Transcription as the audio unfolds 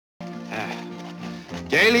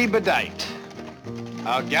Gaily bedight,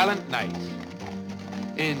 a gallant knight,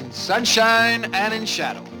 in sunshine and in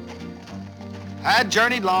shadow, had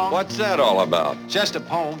journeyed long. What's that all about? Just a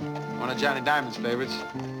poem, one of Johnny Diamond's favorites.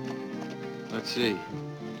 Let's see.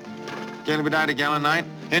 Gaily bedight, a gallant knight,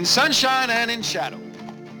 in sunshine and in shadow,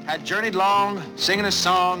 had journeyed long, singing a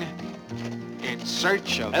song, in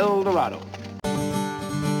search of El Dorado.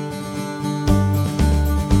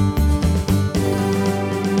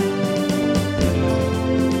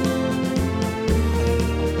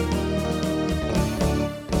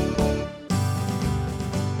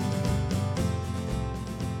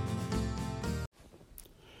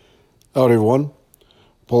 Howdy, everyone.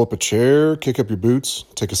 Pull up a chair, kick up your boots,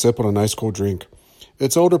 take a sip on a nice cold drink.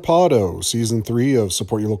 It's El Dorado, Season 3 of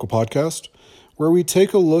Support Your Local Podcast, where we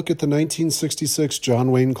take a look at the 1966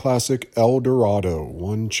 John Wayne classic El Dorado,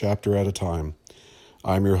 one chapter at a time.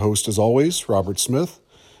 I'm your host, as always, Robert Smith,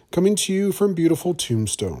 coming to you from beautiful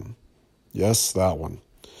Tombstone. Yes, that one.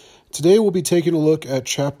 Today we'll be taking a look at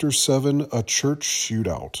Chapter 7, A Church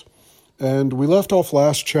Shootout. And we left off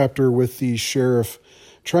last chapter with the sheriff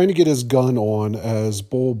trying to get his gun on as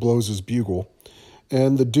Bull blows his bugle,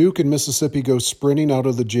 and the Duke and Mississippi go sprinting out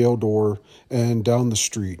of the jail door and down the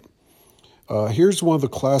street. Here's one of the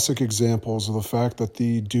classic examples of the fact that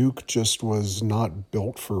the Duke just was not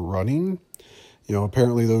built for running. You know,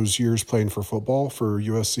 apparently those years playing for football for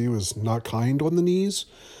USC was not kind on the knees.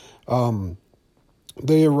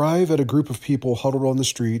 They arrive at a group of people huddled on the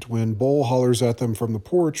street when Bull hollers at them from the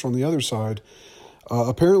porch on the other side.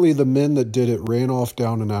 Apparently the men that did it ran off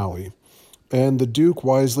down an alley, and the Duke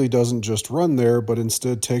wisely doesn't just run there, but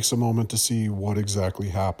instead takes a moment to see what exactly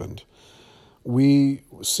happened. We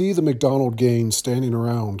see the McDonald gang standing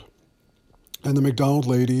around, and the McDonald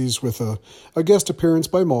ladies with a guest appearance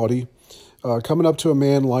by Maudie, coming up to a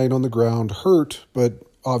man lying on the ground, hurt, but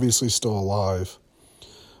obviously still alive.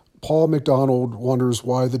 Paul McDonald wonders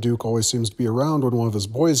why the Duke always seems to be around when one of his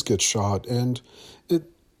boys gets shot, and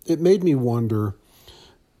it made me wonder,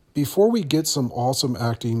 before we get some awesome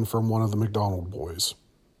acting from one of the McDonald boys,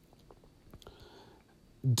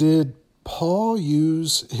 did Paul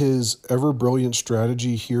use his ever-brilliant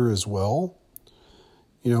strategy here as well?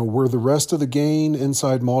 You know, were the rest of the gang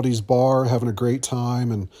inside Maudie's bar having a great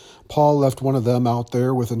time, and Paul left one of them out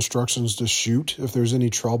there with instructions to shoot if there's any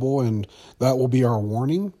trouble, and that will be our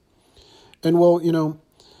warning? And well, you know,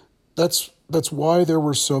 that's why there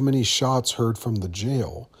were so many shots heard from the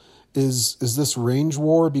jail. Is this range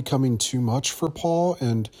war becoming too much for Paul?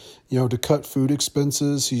 And, you know, to cut food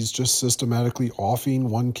expenses, he's just systematically offing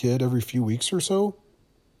one kid every few weeks or so?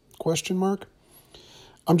 Question mark?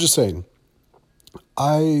 I'm just saying,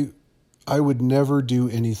 I would never do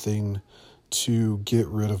anything to get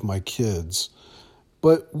rid of my kids,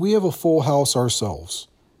 but we have a full house ourselves,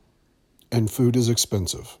 and food is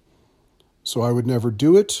expensive. So I would never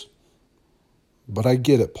do it, but I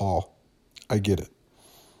get it, Paul. I get it.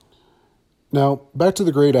 Now, back to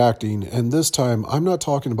the great acting, and this time I'm not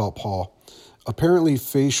talking about Paul. Apparently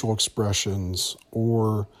facial expressions,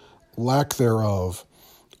 or lack thereof,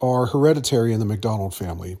 are hereditary in the McDonald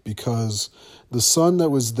family because the son that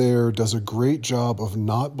was there does a great job of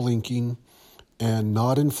not blinking and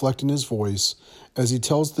not inflecting his voice as he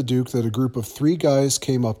tells the Duke that a group of 3 guys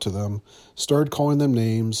came up to them, started calling them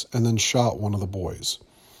names, and then shot one of the boys.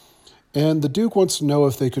 And the Duke wants to know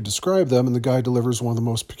if they could describe them, and the guy delivers one of the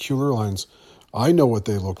most peculiar lines, "I know what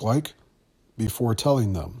they look like," before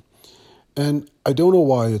telling them. And I don't know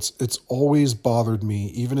why, it's always bothered me,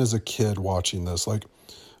 even as a kid watching this. Like,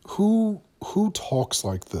 who talks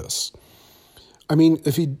like this? I mean,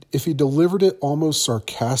 if he delivered it almost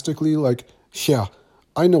sarcastically, like, "Yeah,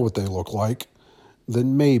 I know what they look like,"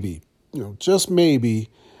 then maybe, you know, just maybe.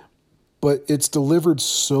 But it's delivered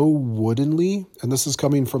so woodenly, and this is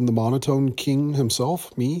coming from the monotone king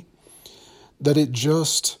himself, me, that it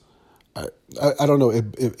just, I don't know,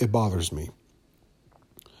 it bothers me.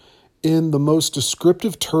 In the most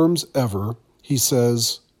descriptive terms ever, he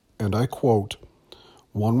says, and I quote,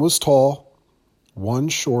 "One was tall, one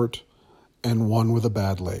short, and one with a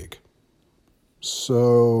bad leg."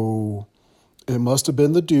 So it must have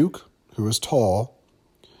been the Duke, who is tall,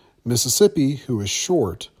 Mississippi, who is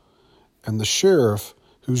short, and the sheriff,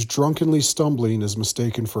 who's drunkenly stumbling, is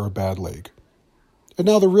mistaken for a bad leg. And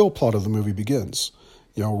now the real plot of the movie begins.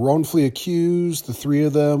 You know, wrongfully accused, the 3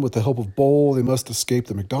 of them, with the help of Bull, they must escape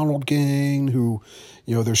the McDonald gang, who,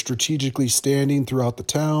 you know, they're strategically standing throughout the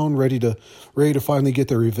town, ready to finally get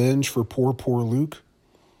their revenge for poor Luke.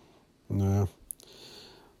 Nah.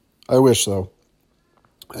 I wish so.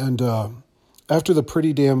 And after the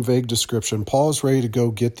pretty damn vague description, Paul's ready to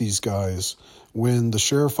go get these guys when the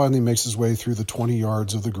sheriff finally makes his way through the 20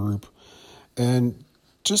 yards of the group. And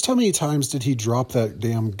just how many times did he drop that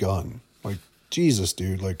damn gun? Like, Jesus,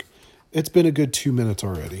 dude. Like, it's been a good 2 minutes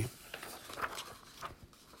already.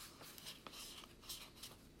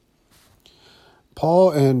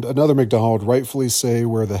 Paul and another McDonald rightfully say,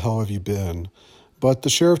 "Where the hell have you been?" But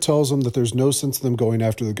the sheriff tells them that there's no sense in them going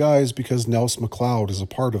after the guys because Nels McLeod is a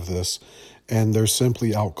part of this, and they're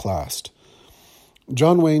simply outclassed.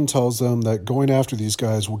 John Wayne tells them that going after these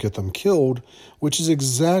guys will get them killed, which is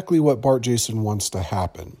exactly what Bart Jason wants to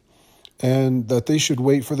happen, and that they should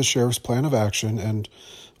wait for the sheriff's plan of action. And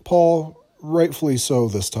Paul, rightfully so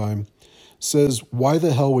this time, says why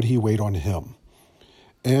the hell would he wait on him?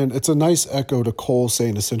 And it's a nice echo to Cole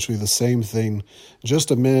saying essentially the same thing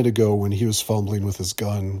just a minute ago when he was fumbling with his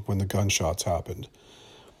gun when the gunshots happened.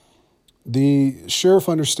 The sheriff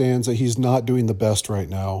understands that he's not doing the best right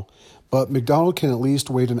now, but McDonald can at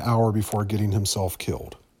least wait an hour before getting himself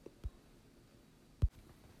killed.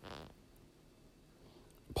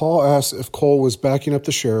 Paul asks if Cole was backing up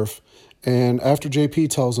the sheriff, and after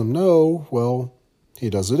JP tells him no, well,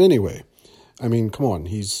 he does it anyway. I mean, come on,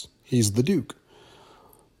 he's the Duke.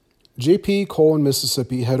 JP, Cole, and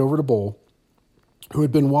Mississippi head over to Bull, who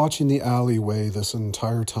had been watching the alleyway this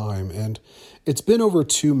entire time, and it's been over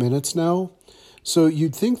 2 minutes now, so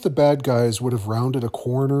you'd think the bad guys would have rounded a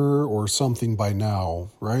corner or something by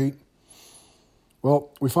now, right? Well,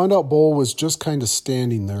 we find out Bull was just kind of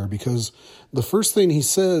standing there because the first thing he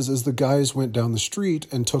says is the guys went down the street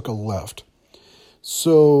and took a left.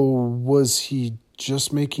 So was he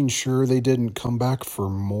just making sure they didn't come back for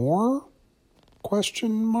more?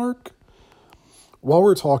 Question mark? While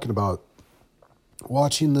we're talking about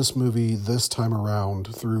watching this movie this time around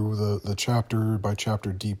through the chapter by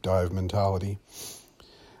chapter deep dive mentality,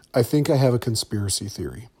 I think I have a conspiracy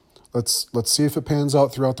theory. Let's see if it pans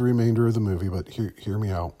out throughout the remainder of the movie, but hear me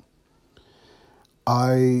out.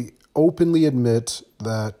 I openly admit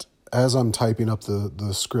that as I'm typing up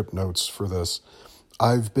the script notes for this,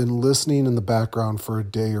 I've been listening in the background for a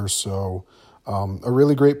day or so. A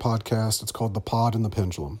really great podcast. It's called The Pod and the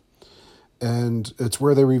Pendulum. And it's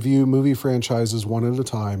where they review movie franchises one at a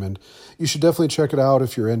time. And you should definitely check it out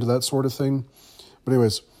if you're into that sort of thing. But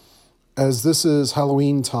anyways, as this is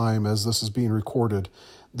Halloween time, as this is being recorded,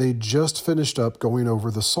 they just finished up going over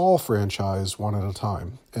the Saw franchise one at a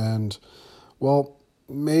time. And, well,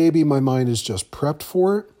 maybe my mind is just prepped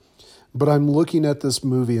for it, but I'm looking at this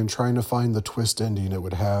movie and trying to find the twist ending it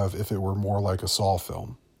would have if it were more like a Saw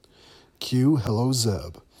film. Cue Hello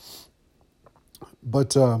Zeb.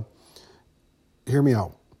 But hear me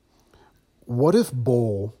out. What if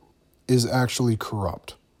Bull is actually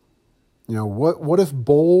corrupt? You know, what if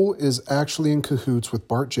Bull is actually in cahoots with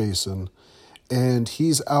Bart Jason and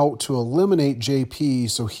he's out to eliminate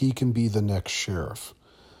JP so he can be the next sheriff?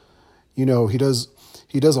 You know, he does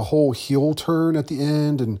a whole heel turn at the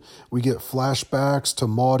end, and we get flashbacks to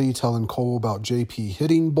Maudie telling Cole about JP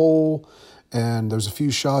hitting Bull. And there's a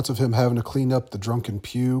few shots of him having to clean up the drunken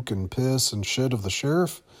puke and piss and shit of the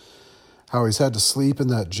sheriff. How he's had to sleep in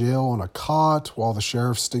that jail on a cot while the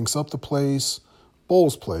sheriff stinks up the place,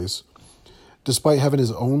 Bull's place, despite having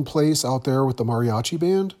his own place out there with the mariachi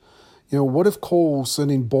band. You know, what if Cole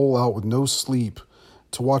sending Bull out with no sleep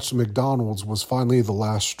to watch the McDonald's was finally the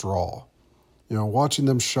last straw? You know, watching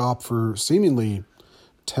them shop for seemingly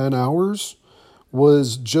 10 hours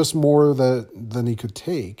was just more than he could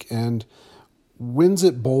take. And when's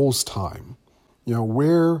it Bull's time? You know,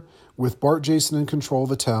 where, with Bart Jason in control of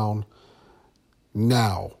the town,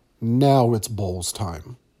 now it's Bull's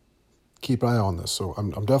time. Keep an eye on this. So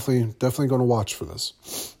I'm definitely going to watch for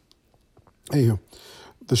this. Anywho,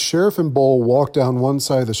 the sheriff and Bull walk down one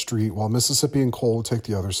side of the street while Mississippi and Cole take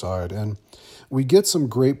the other side. And we get some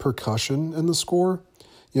great percussion in the score.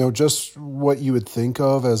 You know, just what you would think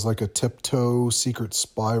of as like a tiptoe secret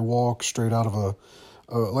spy walk straight out of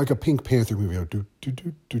like a Pink Panther movie.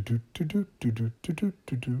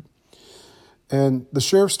 And the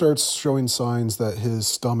sheriff starts showing signs that his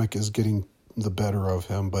stomach is getting the better of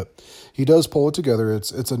him, but he does pull it together.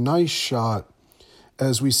 It's a nice shot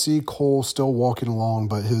as we see Cole still walking along,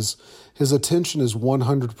 but his attention is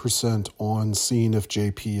 100% on seeing if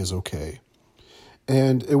JP is okay.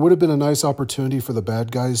 And it would have been a nice opportunity for the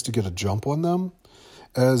bad guys to get a jump on them,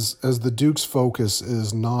 as the Duke's focus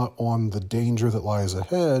is not on the danger that lies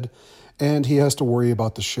ahead, and he has to worry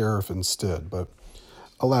about the sheriff instead. But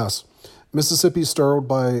alas, Mississippi's startled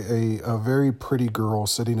by a very pretty girl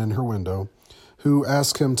sitting in her window who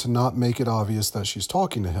asks him to not make it obvious that she's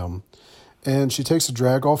talking to him. And she takes a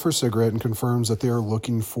drag off her cigarette and confirms that they are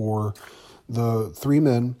looking for the three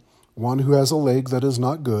men, one who has a leg that is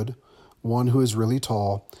not good, one who is really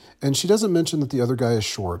tall, and she doesn't mention that the other guy is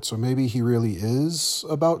short, so maybe he really is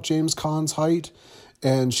about James Caan's height,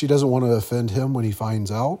 and she doesn't want to offend him when he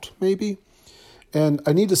finds out, maybe. And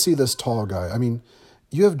I need to see this tall guy. I mean,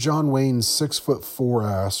 you have John Wayne's 6'4"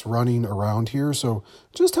 ass running around here, so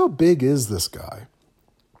just how big is this guy?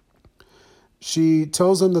 She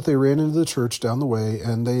tells them that they ran into the church down the way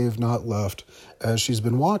and they have not left as she's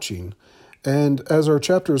been watching. And as our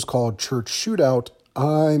chapter is called Church Shootout,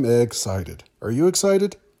 I'm excited. Are you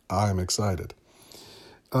excited? I'm excited.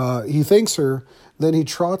 He thanks her, then he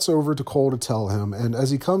trots over to Cole to tell him, and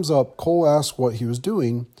as he comes up, Cole asks what he was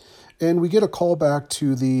doing, and we get a call back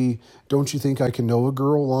to the "Don't you think I can know a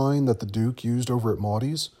girl" line that the Duke used over at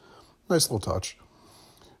Maudie's. Nice little touch.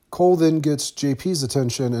 Cole then gets JP's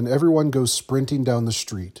attention, and everyone goes sprinting down the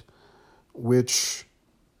street. Which,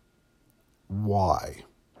 why?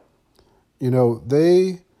 You know,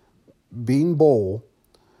 they, being Bull,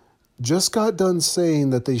 just got done saying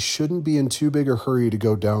that they shouldn't be in too big a hurry to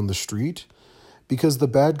go down the street because the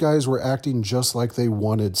bad guys were acting just like they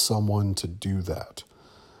wanted someone to do that.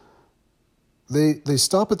 They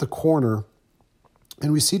stop at the corner,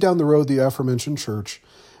 and we see down the road the aforementioned church,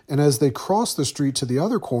 and as they cross the street to the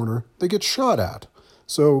other corner, they get shot at.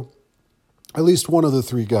 So at least one of the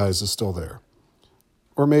three guys is still there.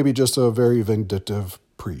 Or maybe just a very vindictive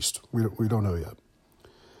priest. We don't know yet.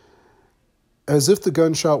 As if the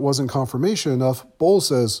gunshot wasn't confirmation enough, Bull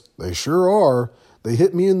says, "They sure are. They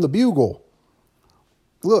hit me in the bugle.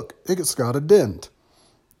 Look, it's got a dent."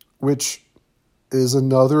 Which is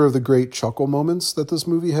another of the great chuckle moments that this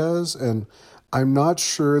movie has, and I'm not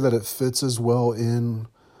sure that it fits as well in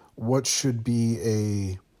what should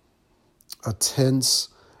be a tense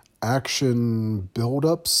action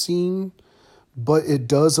build-up scene, but it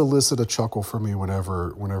does elicit a chuckle for me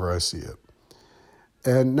whenever I see it.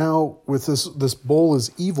 And now with this Bull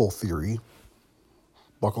is evil theory,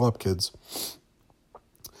 buckle up, kids.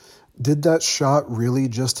 Did that shot really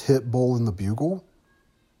just hit Bull in the bugle?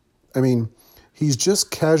 I mean, he's just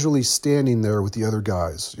casually standing there with the other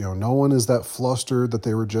guys. You know, no one is that flustered that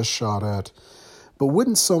they were just shot at. But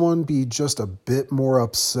wouldn't someone be just a bit more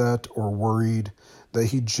upset or worried that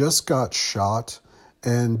he just got shot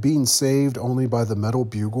and being saved only by the metal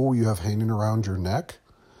bugle you have hanging around your neck?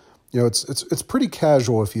 You know, it's pretty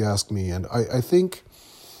casual if you ask me. And I think,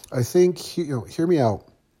 you know, hear me out.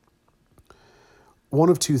 One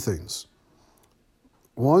of two things.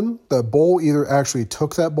 One, that Bull either actually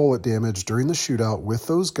took that bullet damage during the shootout with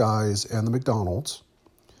those guys and the McDonald's,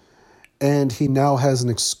 and he now has an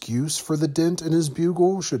excuse for the dent in his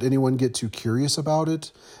bugle should anyone get too curious about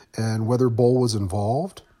it and whether Bull was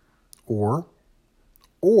involved. Or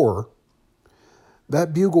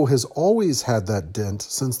that bugle has always had that dent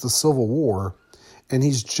since the Civil War, and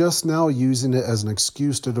he's just now using it as an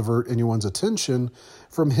excuse to divert anyone's attention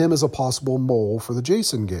from him as a possible mole for the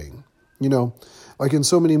Jason gang. You know, like in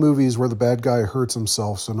so many movies where the bad guy hurts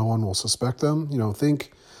himself so no one will suspect them. You know,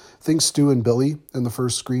 think Stu and Billy in the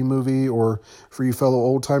first Scream movie, or for you fellow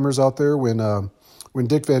old-timers out there, when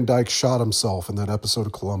Dick Van Dyke shot himself in that episode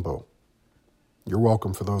of Columbo. You're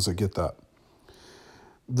welcome for those that get that.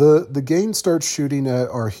 The gang starts shooting at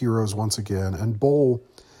our heroes once again, and Bull,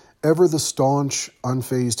 ever the staunch,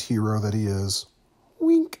 unfazed hero that he is,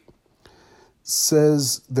 wink,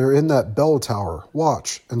 says they're in that bell tower,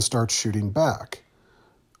 watch, and starts shooting back.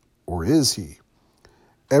 Or is he?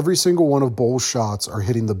 Every single one of Bull's shots are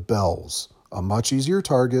hitting the bells, a much easier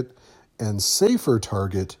target and safer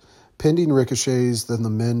target, pending ricochets than the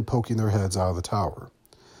men poking their heads out of the tower.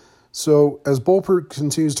 So as Bull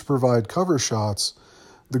continues to provide cover shots,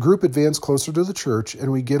 the group advance closer to the church, and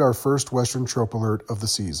we get our first Western trope alert of the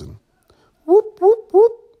season. Whoop, whoop,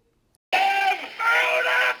 whoop. Hurl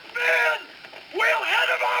up, men! We'll head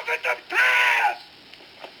them off at the pass!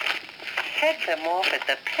 Head them off at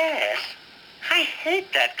the pass? I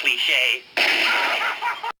hate that cliche.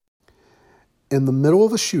 In the middle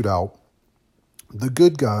of a shootout, the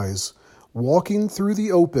good guys walking through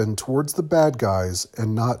the open towards the bad guys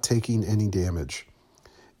and not taking any damage.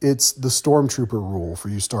 It's the Stormtrooper rule for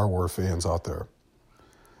you Star Wars fans out there.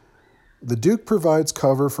 The Duke provides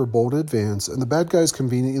cover for Bull to advance, and the bad guys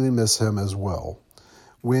conveniently miss him as well.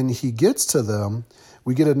 When he gets to them,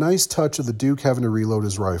 we get a nice touch of the Duke having to reload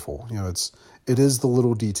his rifle. You know, it is the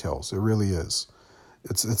little details. It really is.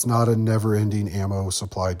 It's not a never-ending ammo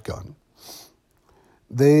supplied gun.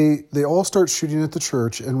 They all start shooting at the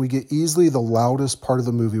church, and we get easily the loudest part of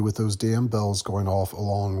the movie with those damn bells going off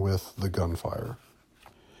along with the gunfire.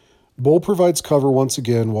 Bull provides cover once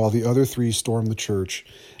again while the other three storm the church,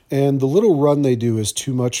 And the little run they do is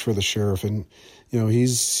too much for the sheriff. And,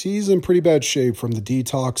 he's in pretty bad shape from the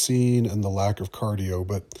detoxing and the lack of cardio.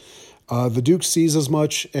 But the Duke sees as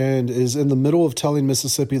much and is in the middle of telling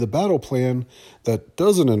Mississippi the battle plan that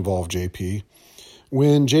doesn't involve JP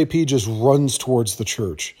when JP just runs towards the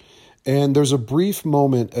church. And there's a brief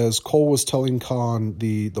moment as Cole was telling Khan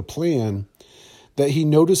the plan that he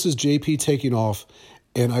notices JP taking off,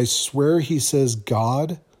 and I swear he says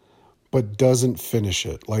God, but doesn't finish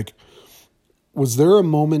it. Like, was there a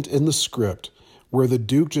moment in the script where the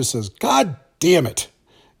Duke just says, God damn it,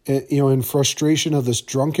 in frustration of this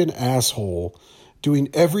drunken asshole doing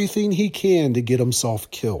everything he can to get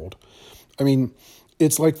himself killed? I mean,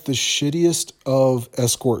 it's like the shittiest of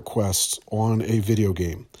escort quests on a video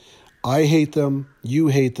game. I hate them. You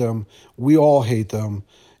hate them. We all hate them.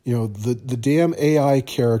 The damn AI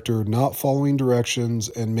character not following directions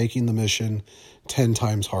and making the mission 10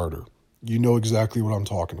 times harder. You know exactly what I'm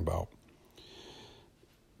talking about.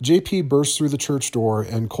 JP bursts through the church door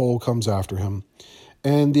and Cole comes after him.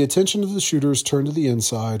 And the attention of the shooters turn to the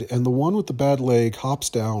inside, and the one with the bad leg hops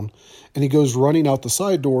down, and he goes running out the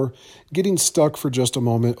side door, getting stuck for just a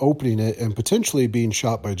moment, opening it, and potentially being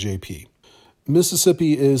shot by JP.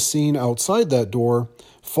 Mississippi is seen outside that door,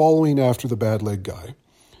 following after the bad leg guy.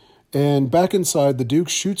 And back inside, the Duke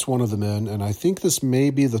shoots one of the men, and I think this may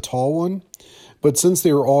be the tall one, but since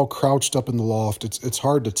they were all crouched up in the loft, it's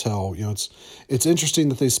hard to tell. It's interesting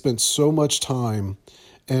that they spent so much time,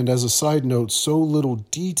 and as a side note, so little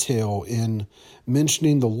detail in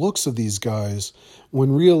mentioning the looks of these guys,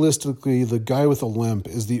 when realistically the guy with a limp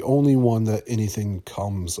is the only one that anything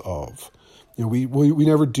comes of. We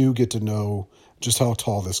never do get to know just how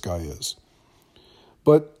tall this guy is.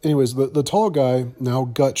 But anyways, the tall guy, now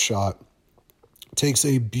gut shot, takes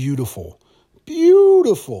a beautiful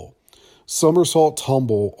somersault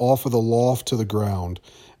tumble off of the loft to the ground,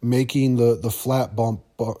 making the flat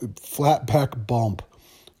back bump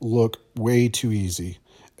look way too easy.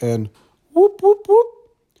 And whoop, whoop, whoop.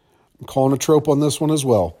 I'm calling a trope on this one as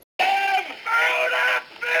well. Head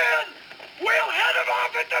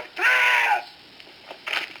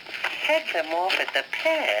them off at the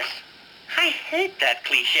pass? I hate that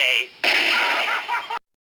cliche.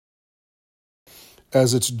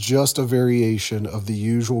 As it's just a variation of the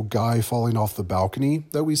usual guy falling off the balcony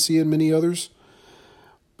that we see in many others.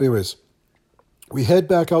 But anyways, we head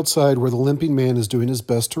back outside where the limping man is doing his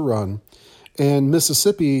best to run, and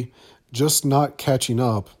Mississippi, just not catching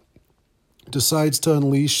up, decides to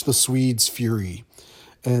unleash the Swede's fury.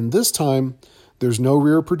 And this time, there's no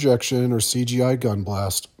rear projection or CGI gun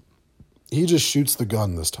blast. He just shoots the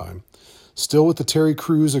gun this time. Still with the Terry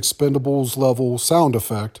Crews Expendables level sound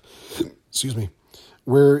effect,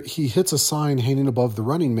 where he hits a sign hanging above the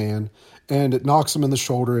running man, and it knocks him in the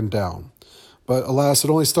shoulder and down. But alas, it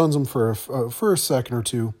only stuns him for a second or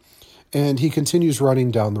two, and he continues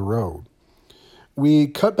running down the road. We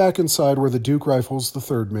cut back inside where the Duke rifles the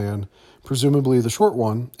third man, presumably the short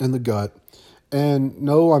one, in the gut. And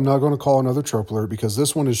no, I'm not going to call another trope alert because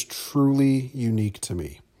this one is truly unique to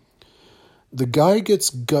me. The guy gets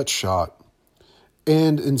gut shot,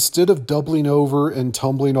 and instead of doubling over and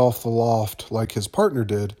tumbling off the loft like his partner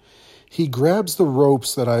did, he grabs the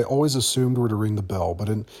ropes that I always assumed were to ring the bell. But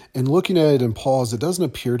in looking at it in pause, it doesn't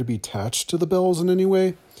appear to be attached to the bells in any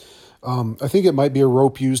way. I think it might be a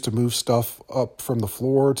rope used to move stuff up from the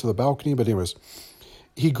floor to the balcony. But anyways,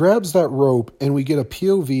 he grabs that rope, and we get a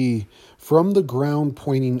POV from the ground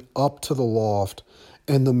pointing up to the loft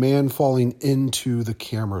and the man falling into the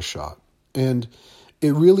camera shot. And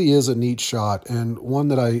it really is a neat shot, and one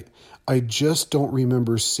that I just don't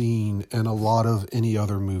remember seeing in a lot of any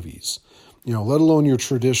other movies, let alone your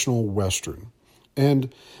traditional Western.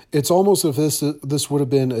 And it's almost as if this would have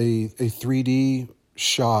been a 3D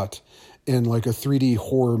shot in like a 3D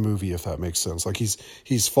horror movie, if that makes sense. Like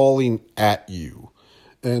he's falling at you,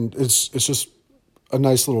 and it's just a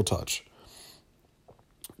nice little touch.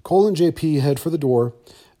 Cole and JP head for the door,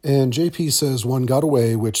 and JP says one got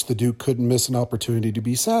away, which the Duke couldn't miss an opportunity to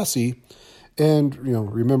be sassy and,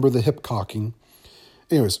 remember the hip cocking.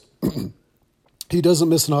 Anyways, he doesn't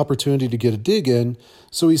miss an opportunity to get a dig in,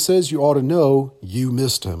 so he says you ought to know you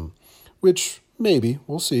missed him, which maybe,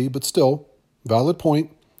 we'll see, but still, valid point.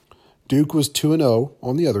 Duke was 2-0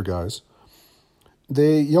 on the other guys.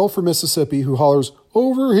 They yell for Mississippi, who hollers,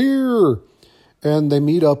 "Over here!" And they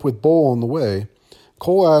meet up with Bull on the way.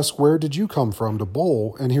 Cole asks, "Where did you come from?" to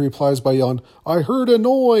Bull, and he replies by yelling, "I heard a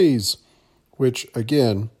noise!" Which,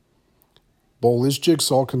 again, Bull is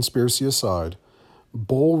Jigsaw, conspiracy aside.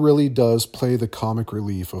 Bull really does play the comic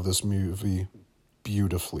relief of this movie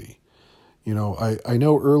beautifully. I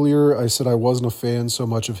know earlier I said I wasn't a fan so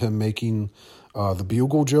much of him making the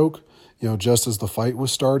bugle joke, just as the fight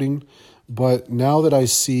was starting. But now that I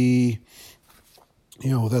see,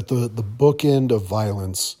 that the bookend of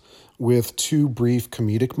violence with two brief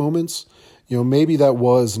comedic moments, maybe that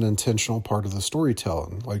was an intentional part of the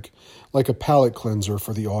storytelling, like a palate cleanser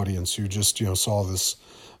for the audience who just, saw this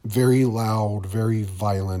very loud, very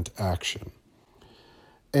violent action.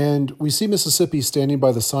 And we see Mississippi standing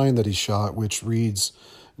by the sign that he shot, which reads,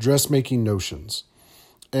 "Dressmaking Notions."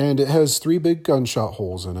 And it has 3 big gunshot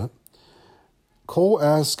holes in it. Cole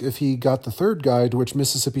asks if he got the third guy, to which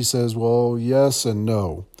Mississippi says, well, yes and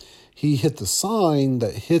no. He hit the sign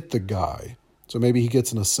that hit the guy. So maybe he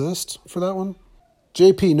gets an assist for that one?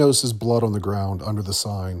 JP notices blood on the ground under the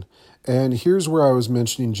sign. And here's where I was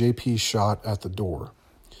mentioning JP's shot at the door.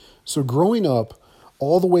 So growing up,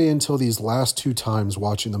 all the way until these last 2 times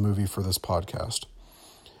watching the movie for this podcast,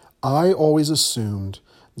 I always assumed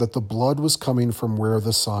that the blood was coming from where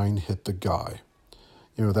the sign hit the guy.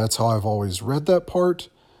 That's how I've always read that part.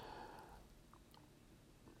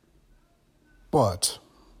 But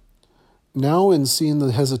now in seeing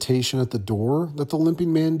the hesitation at the door that the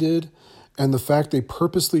limping man did, and the fact they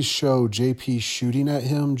purposely show JP shooting at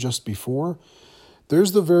him just before,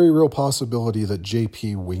 there's the very real possibility that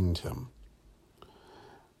JP winged him.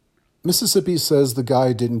 Mississippi says the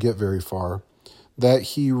guy didn't get very far, that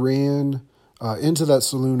he ran into that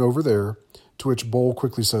saloon over there, to which Bull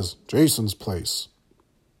quickly says, "Jason's place."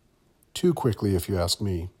 Too quickly, if you ask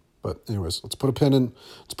me. But anyways, let's put a pin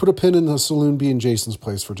in the saloon being Jason's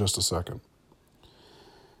place for just a second.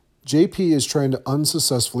 JP is trying to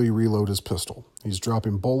unsuccessfully reload his pistol. He's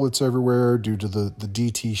dropping bullets everywhere due to the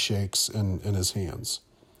DT shakes in his hands.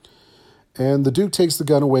 And the Duke takes the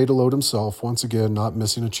gun away to load himself, once again not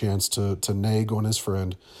missing a chance to nag on his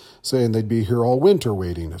friend, saying they'd be here all winter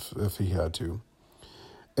waiting if he had to.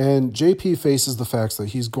 And JP faces the facts that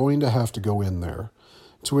he's going to have to go in there,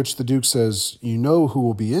 to which the Duke says, "You know who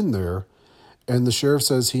will be in there," and the sheriff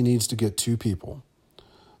says he needs to get 2 people.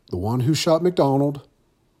 The one who shot McDonald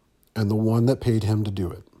and the one that paid him to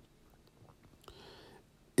do it.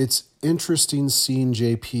 It's interesting seeing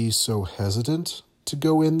JP so hesitant to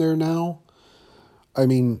go in there now. I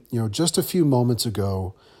mean, just a few moments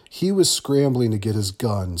ago, he was scrambling to get his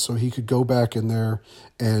gun so he could go back in there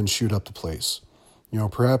and shoot up the place.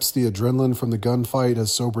 Perhaps the adrenaline from the gunfight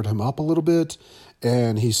has sobered him up a little bit,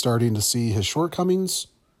 and he's starting to see his shortcomings.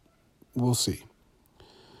 We'll see.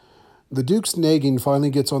 The Duke's nagging finally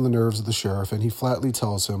gets on the nerves of the sheriff, and he flatly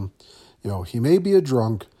tells him, he may be a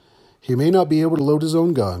drunk, he may not be able to load his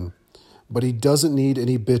own gun, but he doesn't need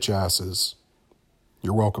any bitch asses.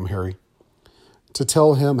 You're welcome, Harry. To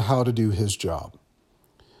tell him how to do his job.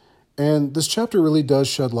 And this chapter really does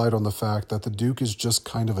shed light on the fact that the Duke is just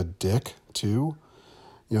kind of a dick, too.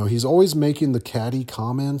 He's always making the catty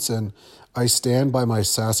comments, and I stand by my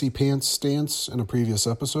sassy pants stance in a previous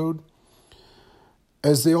episode.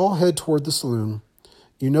 As they all head toward the saloon,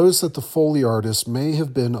 you notice that the Foley artist may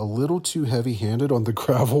have been a little too heavy-handed on the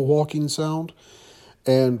gravel walking sound.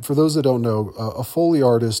 And for those that don't know, a Foley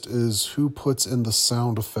artist is who puts in the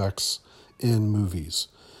sound effects in movies.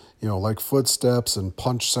 Like footsteps and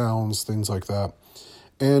punch sounds, things like that.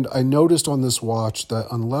 And I noticed on this watch that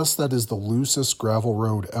unless that is the loosest gravel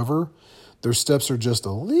road ever, their steps are just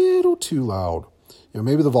a little too loud.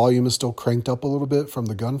 Maybe the volume is still cranked up a little bit from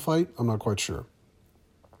the gunfight. I'm not quite sure.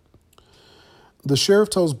 The sheriff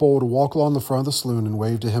tells Bull to walk along the front of the saloon and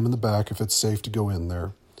wave to him in the back if it's safe to go in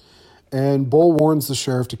there. And Bull warns the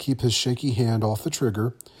sheriff to keep his shaky hand off the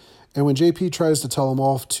trigger. And when JP tries to tell him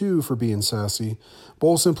off too for being sassy,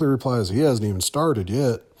 Bull simply replies, he hasn't even started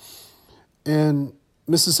yet. And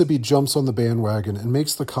Mississippi jumps on the bandwagon and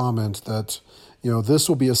makes the comment that, this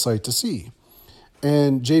will be a sight to see.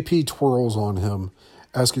 And JP twirls on him,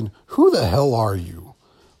 asking, who the hell are you?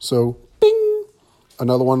 So, bing,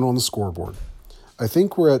 another one on the scoreboard. I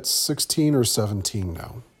think we're at 16 or 17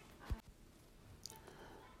 now.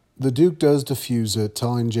 The Duke does defuse it,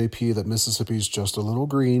 telling JP that Mississippi's just a little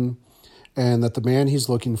green and that the man he's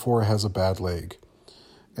looking for has a bad leg.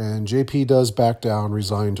 And JP does back down,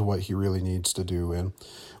 resigned to what he really needs to do. And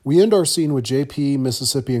we end our scene with JP,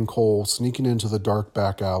 Mississippi, and Cole sneaking into the dark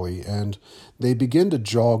back alley, and they begin to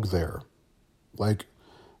jog there. Like,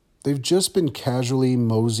 they've just been casually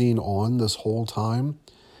moseying on this whole time,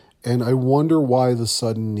 and I wonder why the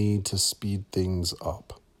sudden need to speed things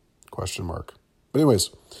up. Question mark. But anyways,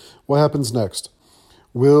 what happens next?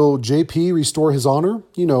 Will JP restore his honor,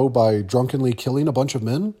 by drunkenly killing a bunch of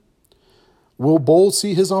men? Will Bull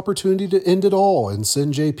see his opportunity to end it all and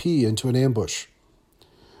send JP into an ambush?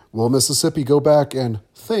 Will Mississippi go back and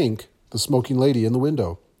thank the smoking lady in the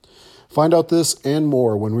window. Find out this and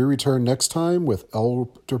more when we return next time with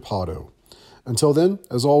El Dorado. Until then,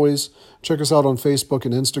 as always, check us out on Facebook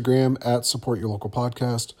and Instagram at Support Your Local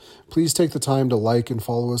Podcast. Please take the time to like and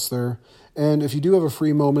follow us there. And if you do have a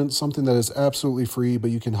free moment, something that is absolutely free,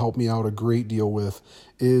 but you can help me out a great deal with,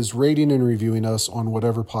 is rating and reviewing us on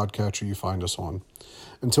whatever podcatcher you find us on.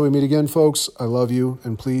 Until we meet again, folks, I love you,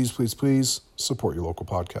 and please, please, please support your local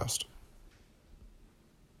podcast.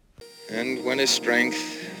 And when his strength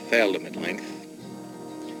failed him at length,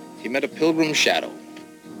 he met a pilgrim shadow.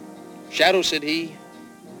 Shadow, said he,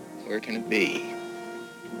 where can it be?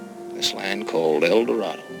 This land called El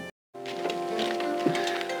Dorado.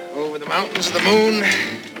 Over the mountains of the moon,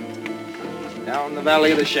 down the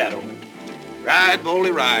valley of the shadow. Ride,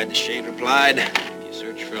 boldly ride, the shade replied. You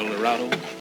search for El Dorado,